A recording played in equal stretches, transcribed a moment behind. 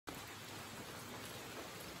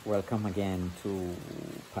Welcome again to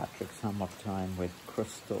Patrick's Hum of Time with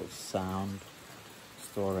crystal, sound,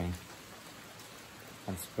 story,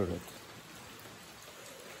 and spirit.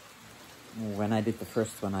 When I did the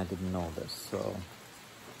first one, I didn't know this, so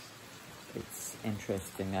it's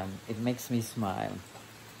interesting and it makes me smile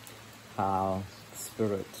how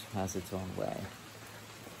spirit has its own way.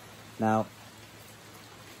 Now,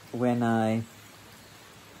 when I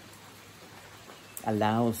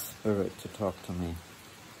allow spirit to talk to me,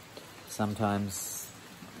 sometimes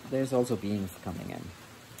there's also beings coming in.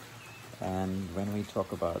 And when we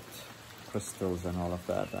talk about crystals and all of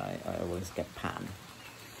that, I always get Pan.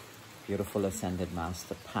 Beautiful Ascended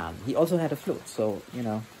Master Pan. He also had a flute, so, you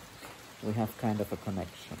know, we have kind of a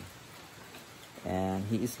connection. And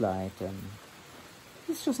he is light and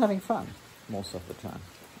he's just having fun most of the time.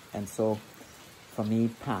 And so, for me,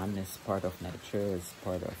 Pan is part of nature, is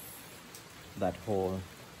part of that whole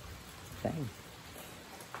thing.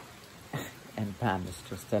 And Pan is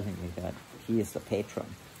just telling me that he is the patron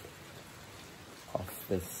of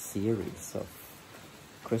this series of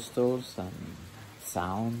crystals and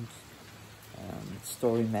sound and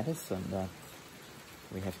story medicine that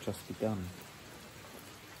we have just begun.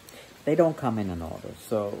 They don't come in an order,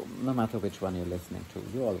 so no matter which one you're listening to,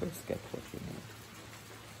 you always get what you need.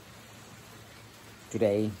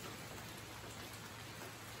 Today,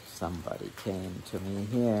 somebody came to me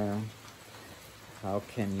here. How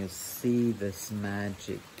can you see this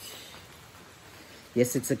magic?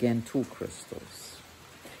 Yes, it's again two crystals.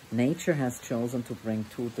 Nature has chosen to bring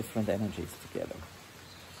two different energies together.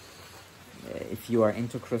 If you are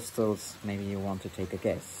into crystals, maybe you want to take a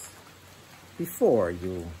guess before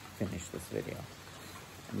you finish this video.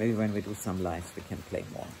 Maybe when we do some lives, we can play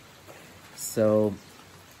more. So,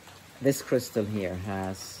 this crystal here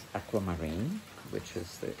has aquamarine, which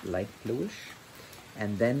is the light bluish,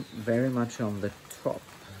 and then very much on the top,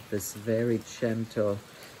 this very gentle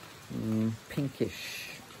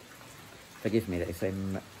pinkish. Forgive me, they say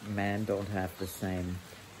men don't have the same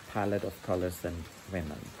palette of colors than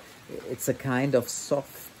women. It's a kind of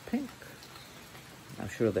soft pink. I'm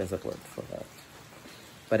sure there's a word for that.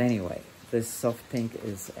 But anyway, this soft pink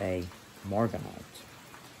is a Morganite.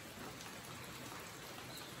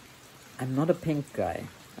 I'm not a pink guy.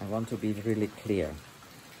 I want to be really clear.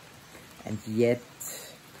 And yet,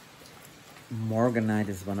 Morganite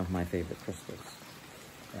is one of my favorite crystals.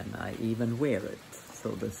 And I even wear it. So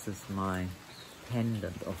this is my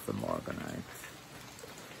pendant of the Morganite.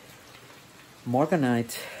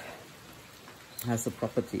 Morganite has the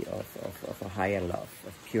property of a higher love,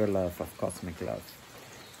 of pure love, of cosmic love.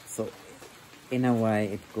 So in a way,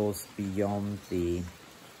 it goes beyond the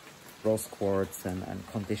rose quartz and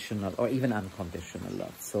conditional or even unconditional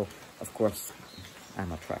love. So, of course,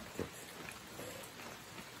 I'm attracted.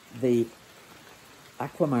 The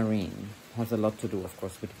aquamarine has a lot to do, of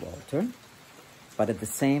course, with water, but at the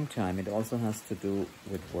same time, it also has to do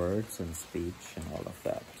with words and speech and all of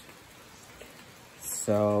that.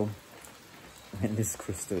 So, when this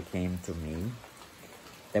crystal came to me,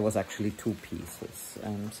 there was actually two pieces.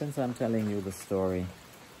 And since I'm telling you the story,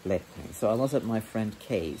 let me. So I was at my friend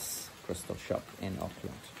Kay's crystal shop in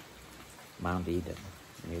Auckland, Mount Eden,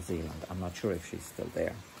 New Zealand. I'm not sure if she's still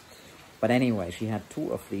there. But anyway, she had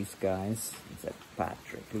two of these guys and said,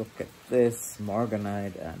 Patrick, look at this.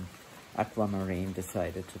 Morganite and aquamarine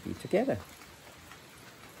decided to be together.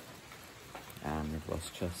 And it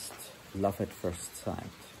was just love at first sight.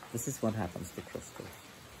 This is what happens to crystals.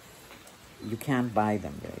 You can't buy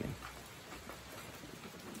them, really.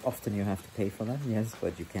 Often you have to pay for them, yes,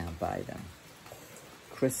 but you can't buy them.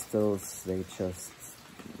 Crystals, they just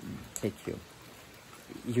take you.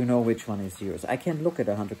 You know which one is yours. I can look at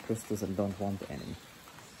 100 crystals and don't want any.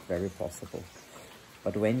 Very possible.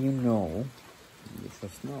 But when you know, you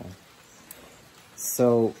just know.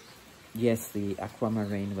 So, yes, the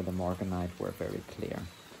aquamarine with the Morganite were very clear.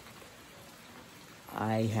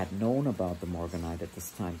 I had known about the Morganite at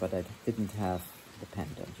this time, but I didn't have the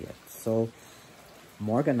pendant yet. So,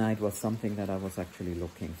 Morganite was something that I was actually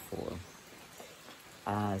looking for,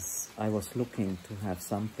 as I was looking to have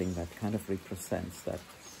something that kind of represents that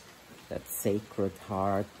sacred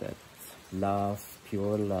heart, that love,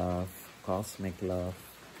 pure love, cosmic love,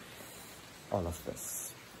 all of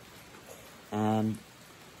this. And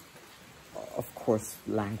of course,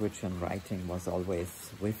 language and writing was always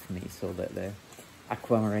with me, so that the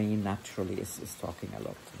aquamarine naturally is talking a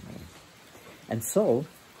lot to me. And so,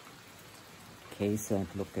 Kay said,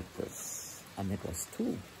 look at this. And it was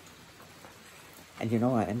two. And you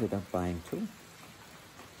know, I ended up buying two.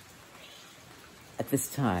 At this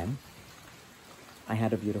time, I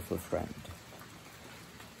had a beautiful friend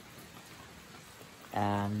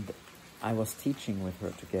And I was teaching with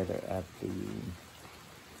her together at the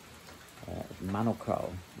Manukau,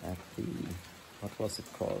 at the, what was it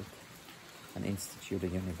called? An institute, a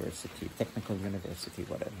university, technical university,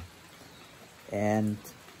 whatever. And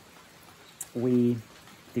we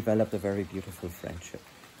developed a very beautiful friendship.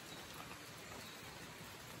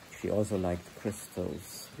 She also liked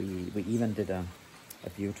crystals. We even did a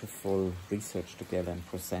beautiful research together and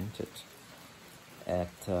presented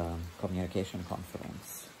at a communication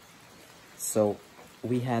conference. So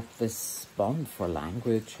we had this bond for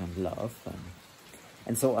language and love,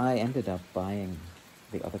 and so I ended up buying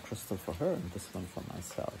the other crystal for her and this one for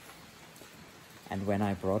myself. And when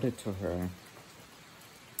I brought it to her,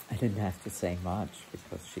 I didn't have to say much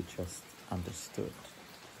because she just understood.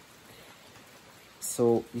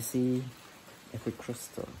 So you see, every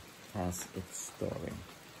crystal has its story.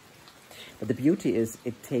 But the beauty is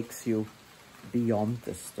it takes you beyond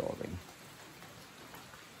the story.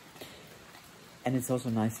 And it's also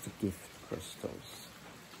nice to gift crystals.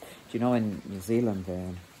 Do you know, in New Zealand,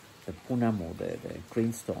 the punamu, the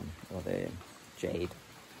greenstone or the jade,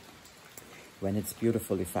 when it's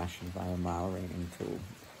beautifully fashioned by a Maori into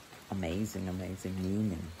amazing, amazing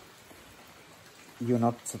meaning, you're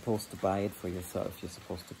not supposed to buy it for yourself, you're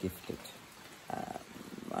supposed to gift it.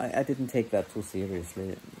 I didn't take that too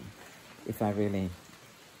seriously. If I really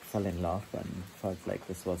fell in love and felt like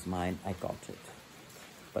this was mine, I got it.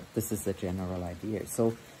 But this is the general idea.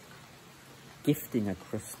 So gifting a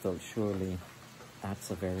crystal surely adds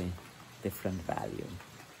a very different value.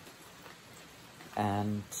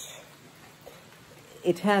 And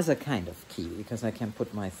it has a kind of key, because I can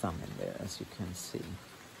put my thumb in there, as you can see.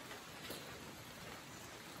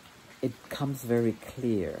 It comes very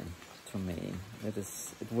clear to me.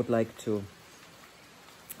 It would like to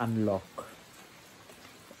unlock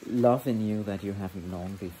love in you that you haven't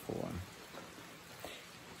known before.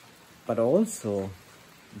 But also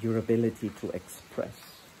your ability to express,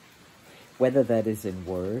 whether that is in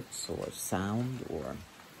words or sound or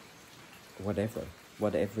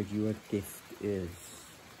whatever your gift is.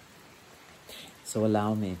 So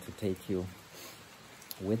allow me to take you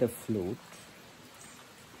with a flute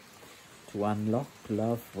to unlock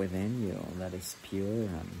love within you that is pure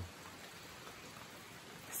and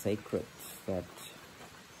sacred, that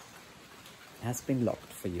has been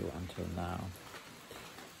locked for you until now.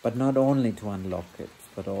 But not only to unlock it,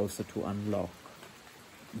 but also to unlock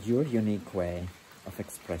your unique way of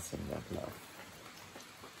expressing that love.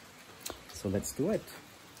 So let's do it.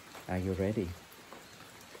 Are you ready?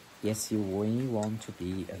 Yes, you will want to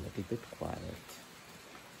be a little bit quiet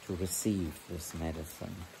to receive this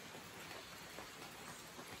medicine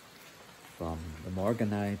from the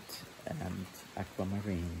Morganite and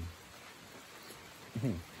Aquamarine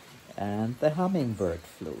and the hummingbird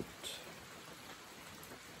flute,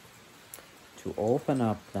 to open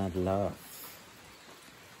up that love,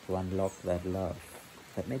 to unlock that love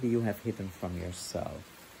that maybe you have hidden from yourself,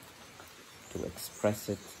 to express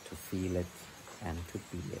it, to feel it, and to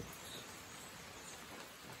be it.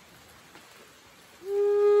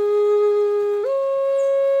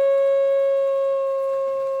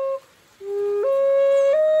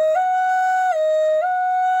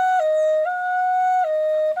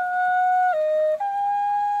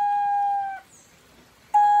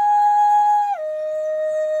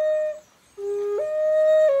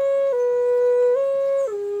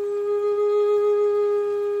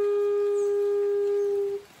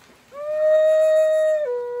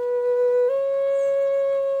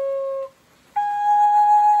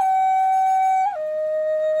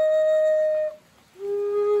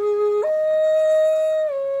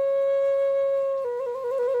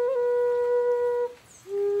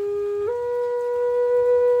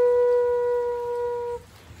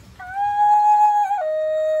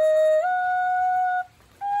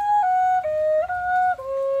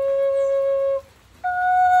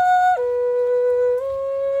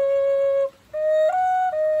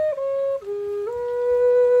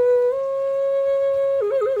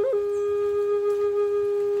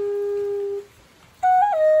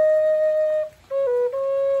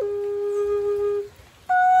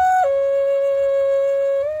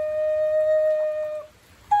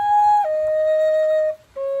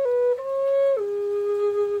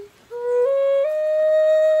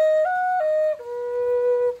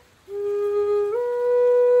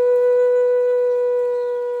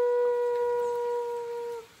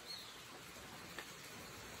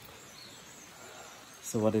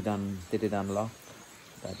 So what did it unlock?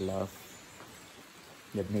 That love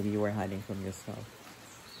that maybe you were hiding from yourself.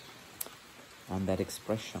 And that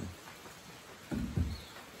expression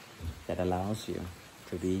that allows you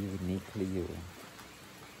to be uniquely you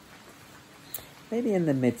maybe in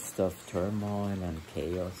the midst of turmoil and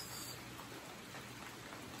chaos.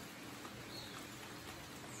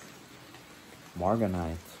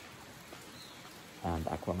 Morganite and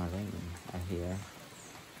Aquamarine are here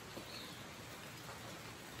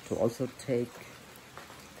to also take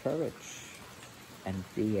courage and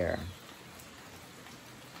dare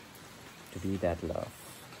to be that love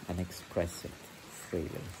and express it freely.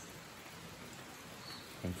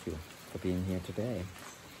 Thank you for being here today.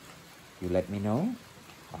 You let me know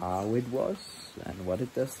how it was and what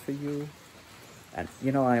it does for you. And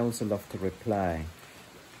you know, I also love to reply.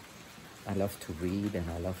 I love to read and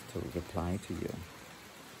I love to reply to you,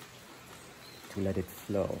 to let it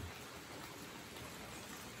flow.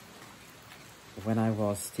 When I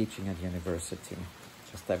was teaching at university,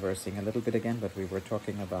 just diversing a little bit again, but we were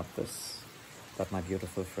talking about this, about my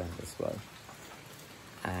beautiful friend as well.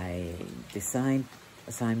 I designed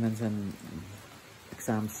assignments and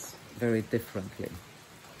exams very differently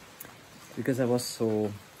because I was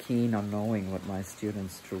so keen on knowing what my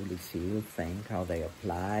students truly feel, think, how they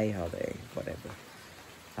apply, how they, whatever,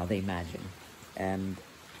 how they imagine. And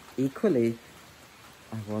equally,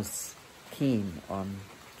 I was keen on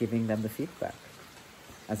giving them the feedback,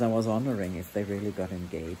 as I was honoring if they really got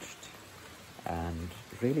engaged and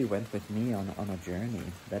really went with me on a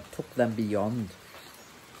journey that took them beyond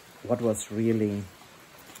what was really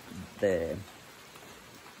the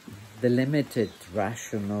limited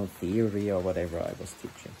rational theory or whatever I was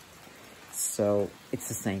teaching. So it's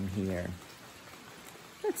the same here.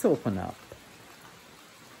 Let's open up.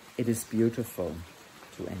 It is beautiful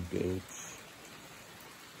to engage,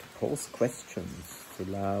 to pose questions, to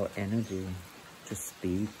allow energy to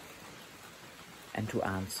speak and to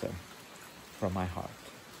answer from my heart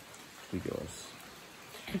to yours.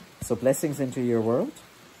 So blessings into your world.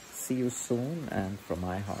 See you soon, and from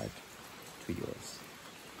my heart